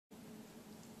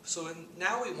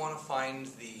Now we want to find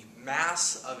the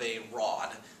mass of a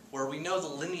rod where we know the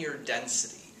linear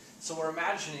density. So we're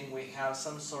imagining we have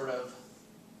some sort of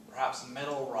perhaps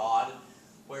metal rod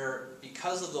where,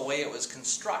 because of the way it was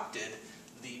constructed,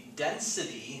 the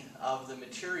density of the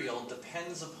material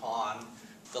depends upon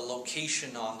the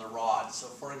location on the rod. So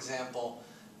for example,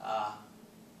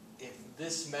 if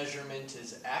this measurement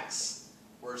is x,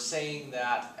 we're saying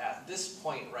that at this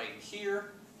point right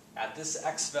here, at this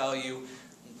x value,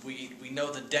 we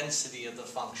know the density of the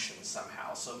function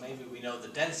somehow. So maybe we know the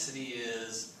density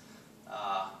is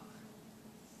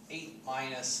 8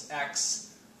 minus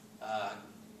x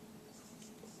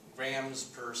grams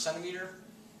per centimeter.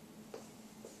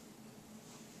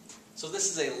 So this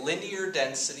is a linear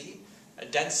density. A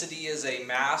density is a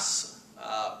mass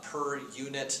per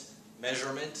unit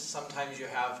measurement. Sometimes you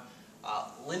have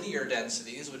linear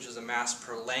densities, which is a mass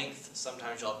per length.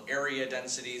 Sometimes you'll have area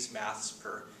densities, mass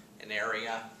per an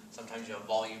area. Sometimes you have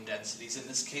volume densities. In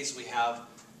this case, we have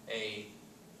a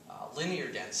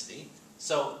linear density.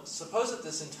 So suppose that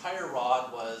this entire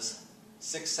rod was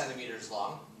 6 centimeters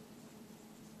long.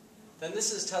 Then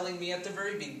this is telling me at the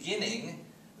very beginning,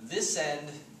 this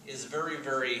end is very,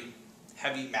 very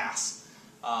heavy mass.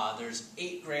 There's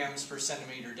 8 grams per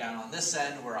centimeter down on this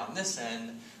end, where on this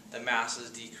end, the mass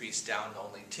is decreased down to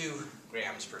only 2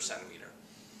 grams per centimeter.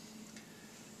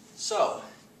 So,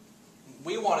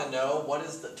 we want to know what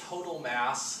is the total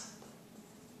mass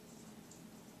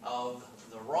of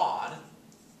the rod,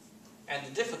 and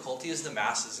the difficulty is the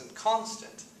mass isn't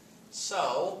constant.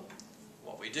 So,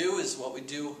 what we do is what we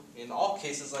do in all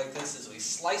cases like this is we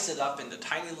slice it up into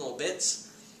tiny little bits,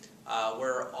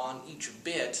 where on each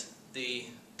bit the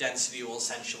density will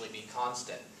essentially be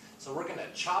constant. So we're going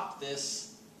to chop this.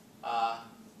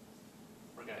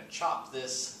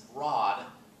 Rod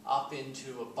up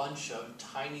into a bunch of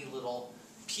tiny little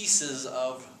pieces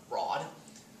of rod,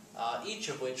 each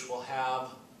of which will have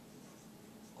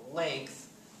a length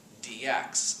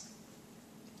dx.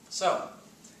 So,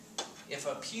 if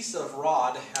a piece of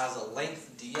rod has a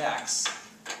length dx,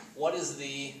 what is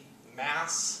the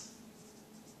mass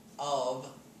of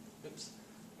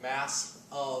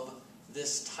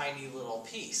this tiny little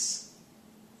piece?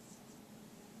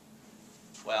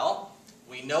 Well,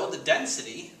 we know the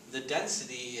density. The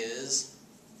density is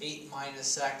 8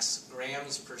 minus x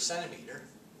grams per centimeter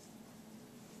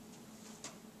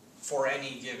for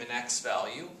any given x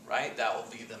value, right? That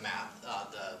will be the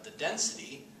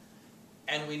density.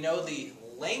 And we know the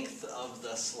length of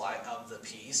the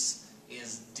piece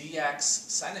is dx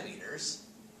centimeters.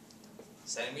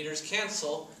 Centimeters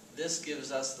cancel. This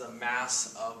gives us the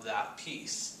mass of that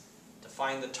piece. To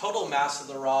find the total mass of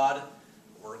the rod,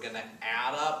 we're going to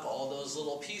add up all those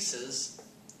little pieces.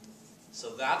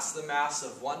 So that's the mass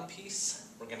of one piece.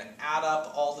 We're going to add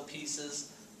up all the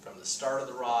pieces from the start of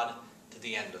the rod to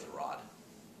the end of the rod.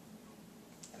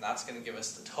 And that's going to give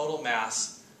us the total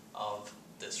mass of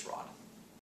this rod.